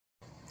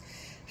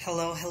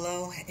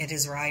Hello, it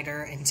is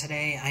Ryder, and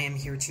today I am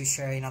here to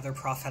share another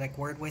prophetic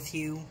word with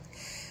you.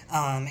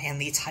 And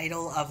the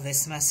title of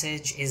this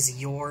message is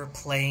You're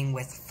Playing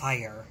with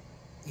Fire.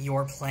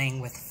 You're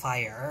Playing with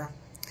Fire.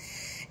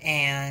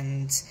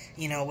 And,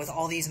 with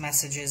all these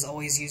messages,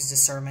 always use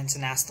discernment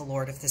and ask the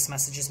Lord if this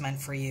message is meant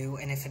for you,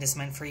 and if it is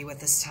meant for you at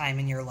this time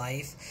in your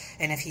life.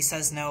 And if he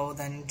says no,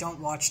 then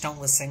don't watch,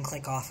 don't listen,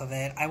 click off of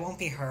it. I won't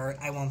be hurt,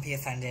 I won't be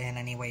offended in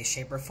any way,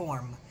 shape, or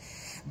form.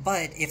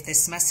 But if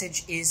this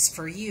message is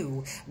for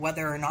you,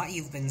 whether or not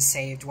you've been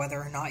saved,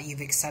 whether or not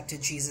you've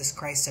accepted Jesus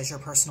Christ as your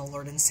personal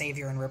Lord and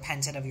Savior and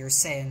repented of your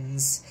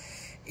sins,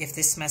 if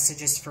this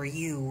message is for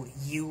you,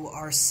 you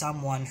are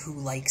someone who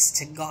likes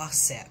to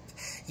gossip.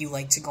 You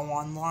like to go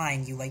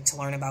online, you like to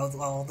learn about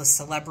all the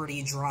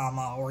celebrity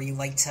drama, or you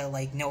like to,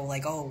 know,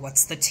 oh,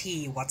 what's the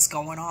tea, what's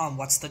going on,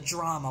 what's the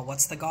drama,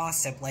 what's the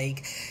gossip,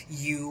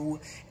 you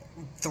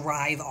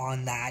thrive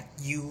on that,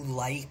 you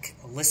like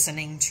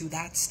listening to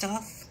that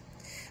stuff.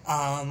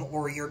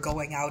 Or you're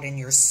going out and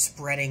you're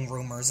spreading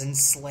rumors and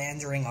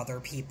slandering other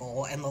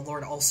people. And the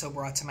Lord also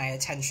brought to my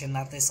attention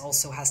that this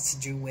also has to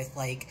do with,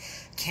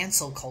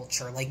 cancel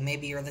culture.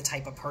 Maybe you're the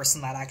type of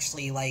person that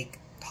actually,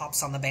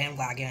 hops on the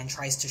bandwagon and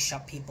tries to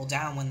shut people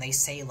down when they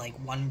say,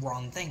 one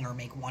wrong thing or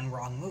make one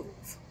wrong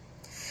move.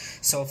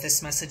 So if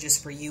this message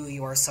is for you,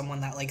 you are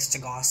someone that likes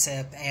to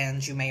gossip,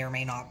 and you may or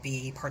may not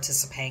be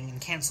participating in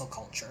cancel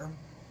culture.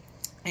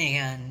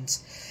 And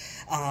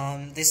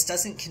this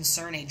doesn't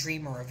concern a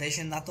dream or a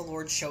vision that the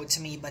Lord showed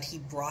to me, but he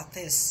brought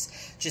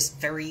this just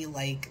very,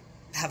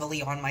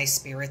 heavily on my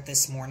spirit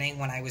this morning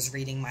when I was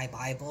reading my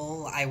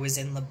Bible. I was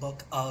in the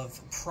book of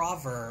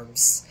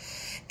Proverbs,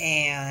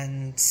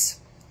 and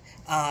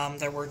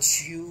there were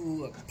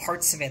two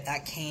parts of it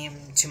that came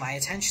to my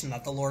attention,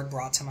 that the Lord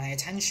brought to my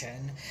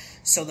attention.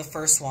 So the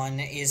first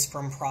one is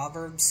from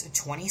Proverbs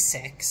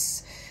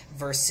 26,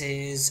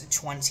 verses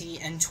 20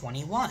 and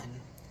 21,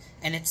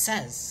 and it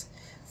says,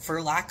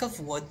 "For lack of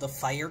wood the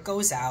fire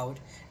goes out,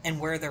 and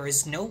where there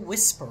is no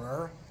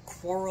whisperer,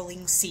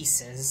 quarreling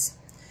ceases.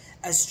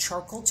 As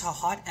charcoal to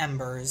hot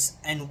embers,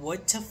 and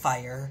wood to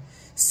fire,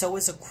 so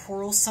is a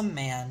quarrelsome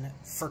man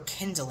for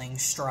kindling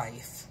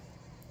strife."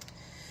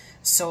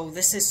 So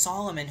this is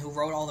Solomon who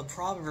wrote all the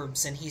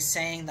Proverbs, and he's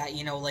saying that,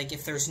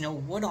 if there's no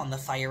wood on the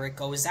fire, it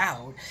goes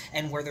out.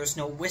 And where there's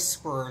no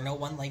whisperer, no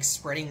one,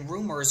 spreading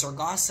rumors or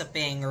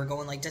gossiping or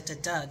going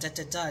da-da-da,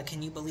 da-da-da,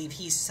 can you believe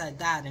he said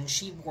that and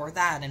she wore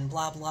that and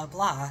blah, blah,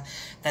 blah,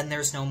 then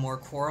there's no more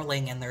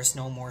quarreling and there's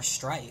no more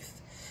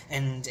strife.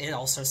 And it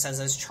also says,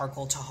 as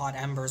charcoal to hot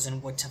embers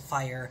and wood to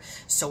fire,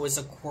 so is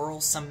a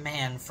quarrelsome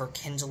man for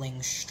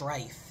kindling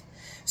strife.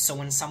 So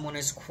when someone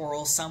is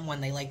quarrelsome, when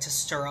they like to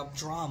stir up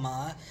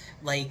drama,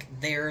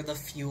 they're the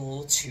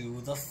fuel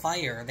to the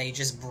fire. They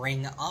just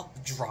bring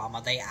up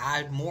drama. They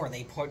add more.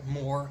 They put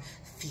more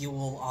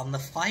fuel on the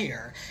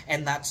fire.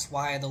 And that's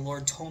why the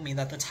Lord told me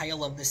that the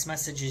title of this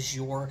message is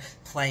You're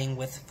Playing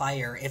with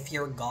Fire. If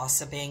you're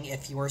gossiping,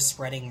 if you are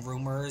spreading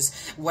rumors,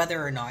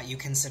 whether or not you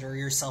consider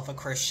yourself a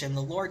Christian,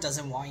 the Lord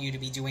doesn't want you to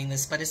be doing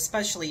this, but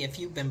especially if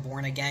you've been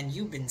born again,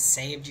 you've been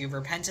saved, you've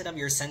repented of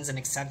your sins and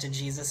accepted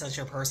Jesus as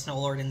your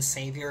personal Lord and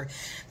Savior,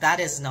 that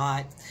is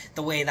not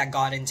the way that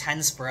God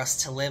intends for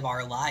us to live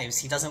our lives.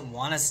 He doesn't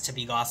want us to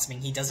be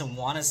gossiping. He doesn't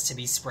want us to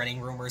be spreading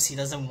rumors. He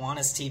doesn't want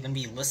us to even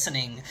be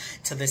listening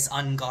to this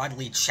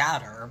ungodly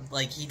chatter.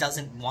 He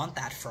doesn't want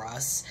that for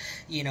us.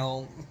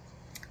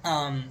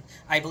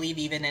 I believe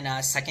even in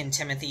 2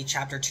 Timothy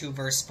chapter 2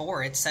 verse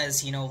 4, it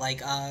says,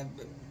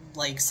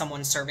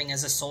 someone serving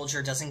as a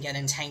soldier doesn't get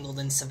entangled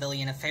in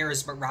civilian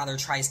affairs, but rather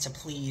tries to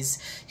please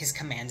his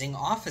commanding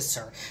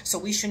officer. So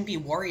we shouldn't be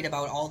worried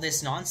about all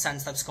this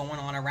nonsense that's going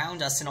on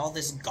around us and all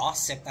this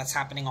gossip that's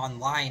happening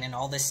online and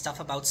all this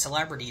stuff about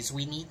celebrities.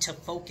 We need to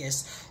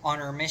focus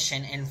on our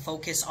mission and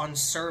focus on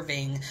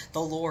serving the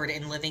Lord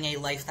and living a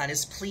life that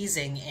is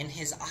pleasing in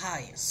his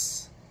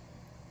eyes.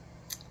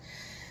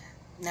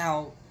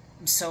 Now,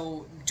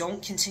 so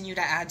don't continue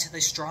to add to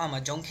this drama.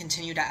 Don't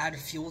continue to add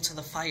fuel to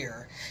the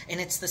fire. And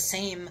it's the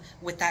same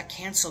with that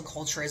cancel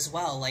culture as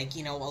well.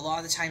 A lot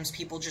of the times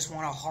people just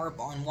want to harp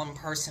on one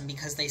person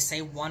because they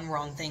say one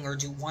wrong thing or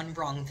do one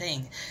wrong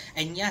thing.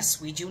 And yes,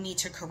 we do need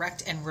to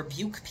correct and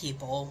rebuke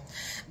people,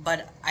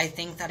 but I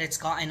think that it's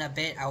gotten a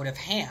bit out of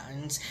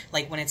hand.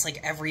 When it's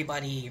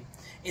everybody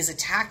is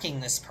attacking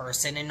this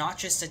person, and not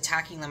just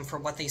attacking them for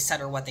what they said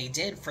or what they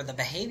did, for the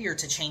behavior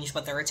to change,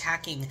 but they're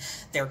attacking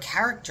their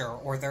character,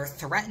 or they're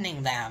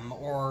threatening them,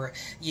 or,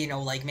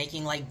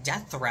 making,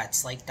 death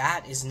threats.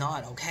 That is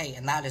not okay,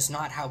 and that is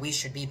not how we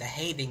should be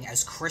behaving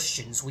as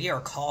Christians. We are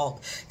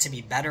called to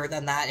be better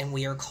than that, and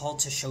we are called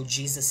to show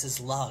Jesus'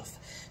 love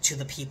to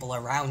the people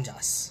around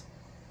us.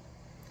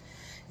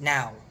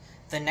 Now,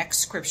 the next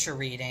scripture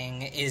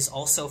reading is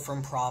also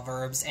from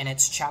Proverbs, and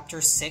it's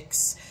chapter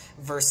 6,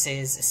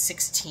 verses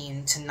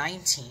 16 to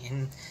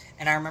 19.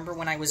 And I remember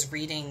when I was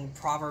reading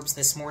Proverbs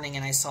this morning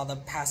and I saw the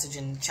passage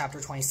in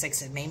chapter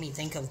 26, it made me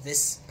think of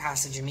this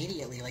passage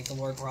immediately, the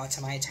Lord brought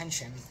to my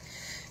attention.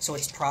 So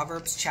it's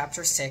Proverbs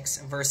chapter 6,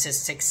 verses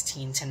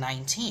 16 to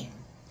 19.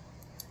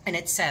 And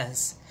it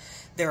says,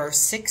 There are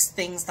 6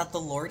 things that the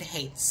Lord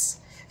hates,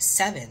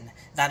 7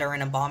 that are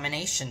an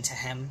abomination to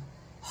him: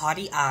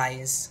 haughty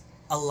eyes,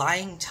 a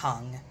lying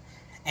tongue,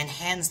 and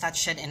hands that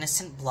shed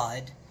innocent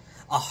blood,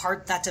 a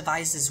heart that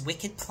devises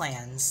wicked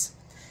plans,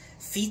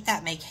 feet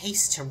that make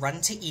haste to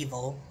run to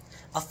evil,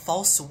 a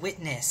false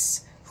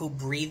witness who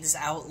breathes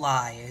out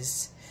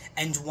lies,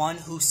 and one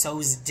who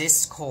sows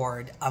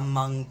discord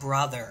among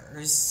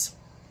brothers.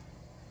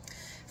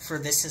 For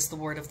this is the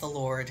word of the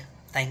Lord.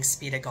 Thanks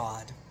be to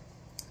God.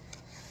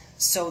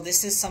 So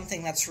this is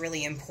something that's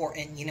really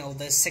important, you know,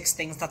 the 6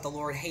 things that the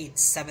Lord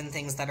hates, 7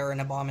 things that are an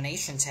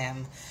abomination to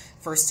him.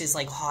 First is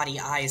like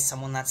haughty eyes,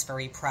 someone that's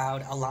very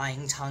proud, a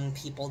lying tongue,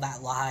 people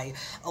that lie.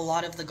 A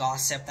lot of the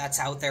gossip that's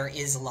out there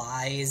is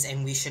lies,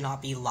 and we should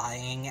not be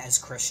lying as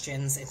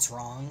Christians. It's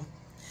wrong.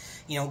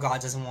 You know,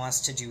 God doesn't want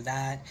us to do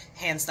that.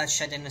 Hands that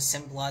shed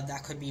innocent blood,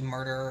 that could be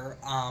murder,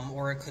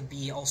 or it could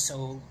be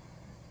also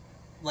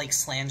like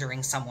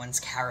slandering someone's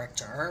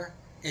character,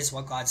 is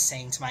what God's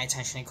saying to my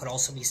attention. It could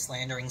also be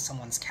slandering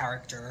someone's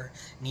character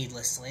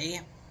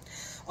needlessly.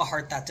 A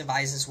heart that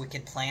devises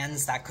wicked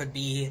plans, that could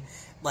be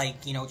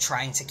like, you know,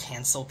 trying to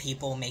cancel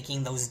people,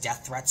 making those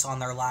death threats on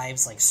their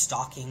lives, like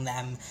stalking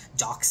them,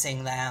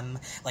 doxing them,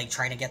 like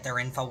trying to get their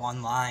info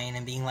online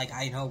and being like,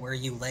 I know where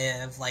you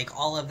live. Like,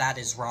 all of that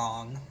is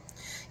wrong.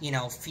 You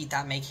know, feet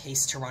that make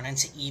haste to run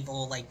into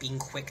evil, like being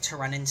quick to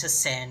run into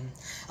sin.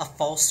 A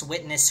false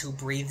witness who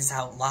breathes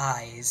out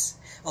lies.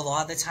 A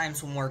lot of the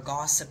times when we're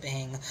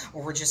gossiping,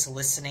 or we're just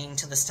listening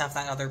to the stuff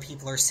that other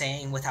people are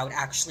saying without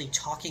actually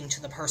talking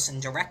to the person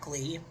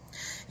directly,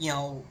 you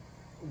know,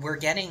 we're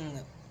getting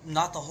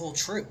not the whole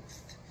truth.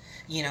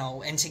 You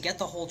know, and to get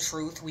the whole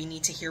truth, we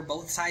need to hear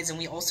both sides, and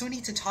we also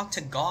need to talk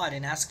to God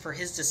and ask for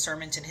his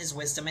discernment and his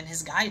wisdom and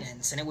his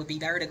guidance. And it would be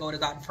better to go to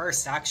God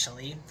first,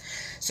 actually.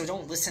 So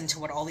don't listen to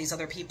what all these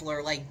other people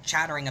are, like,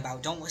 chattering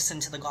about. Don't listen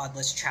to the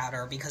godless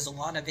chatter, because a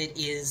lot of it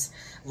is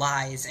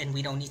lies, and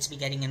we don't need to be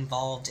getting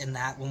involved in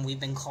that when we've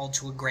been called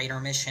to a greater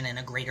mission and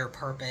a greater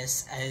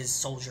purpose as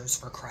soldiers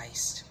for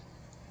Christ.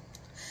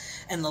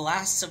 And the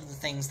last of the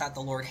things that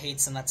the Lord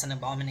hates, and that's an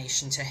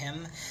abomination to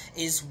him,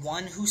 is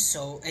one who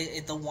sows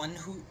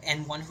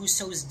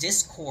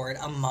discord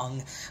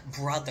among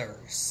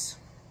brothers.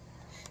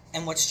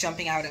 And what's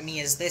jumping out at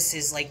me is this,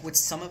 is like with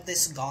some of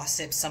this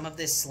gossip, some of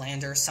this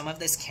slander, some of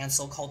this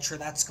cancel culture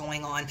that's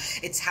going on,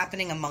 it's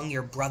happening among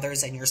your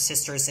brothers and your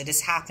sisters. It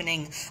is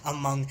happening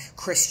among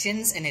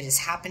Christians, and it is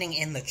happening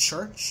in the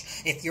church.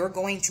 If you're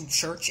going to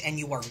church and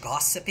you are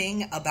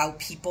gossiping about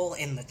people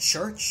in the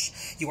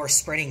church, you are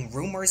spreading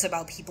rumors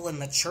about people in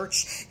the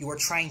church, you are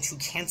trying to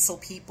cancel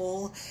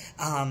people,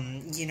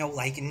 you know,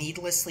 like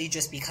needlessly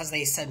just because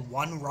they said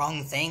one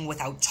wrong thing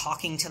without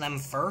talking to them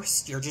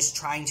first, you're just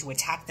trying to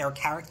attack their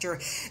character.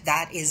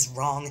 That is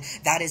wrong,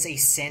 that is a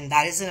sin,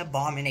 that is an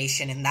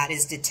abomination, and that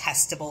is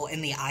detestable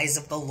in the eyes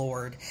of the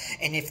Lord.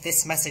 And if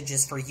this message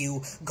is for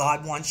you,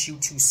 God wants you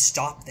to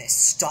stop this.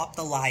 Stop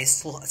the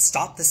lies,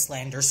 stop the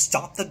slander,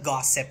 stop the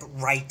gossip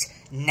right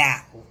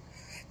now.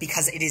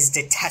 Because it is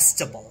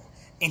detestable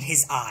in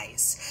his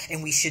eyes,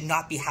 and we should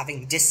not be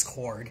having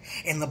discord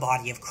in the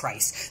body of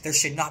Christ. There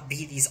should not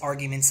be these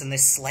arguments and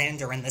this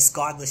slander and this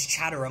godless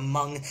chatter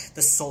among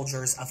the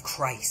soldiers of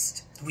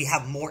Christ. We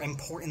have more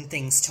important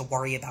things to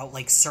worry about,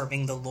 like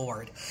serving the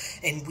Lord.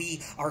 And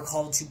we are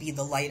called to be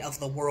the light of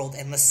the world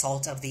and the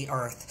salt of the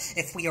earth.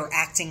 If we are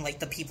acting like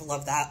the people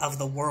of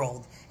the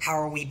world, how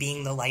are we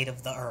being the light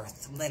of the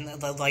earth,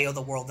 and the light of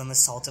the world and the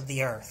salt of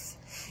the earth?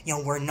 You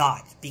know, we're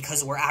not,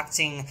 because we're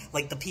acting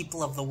like the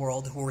people of the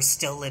world who are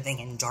still living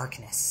in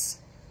darkness.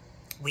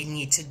 We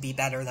need to be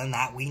better than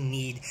that. We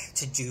need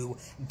to do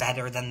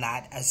better than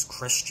that as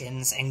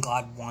Christians, and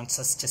God wants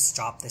us to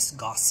stop this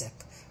gossip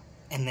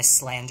and this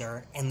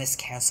slander and this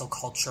cancel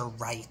culture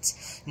right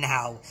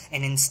now,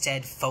 and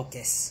instead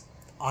focus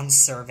on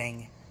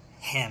serving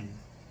him.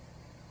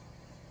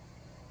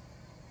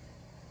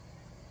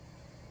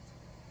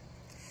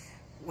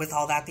 With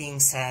all that being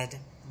said,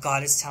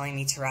 God is telling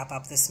me to wrap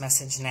up this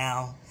message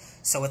now.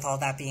 So with all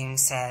that being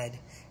said,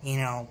 you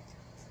know,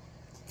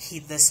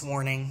 heed this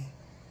warning,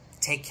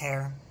 take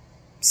care,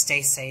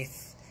 stay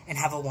safe, and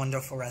have a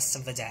wonderful rest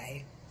of the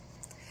day.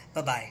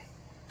 Bye-bye.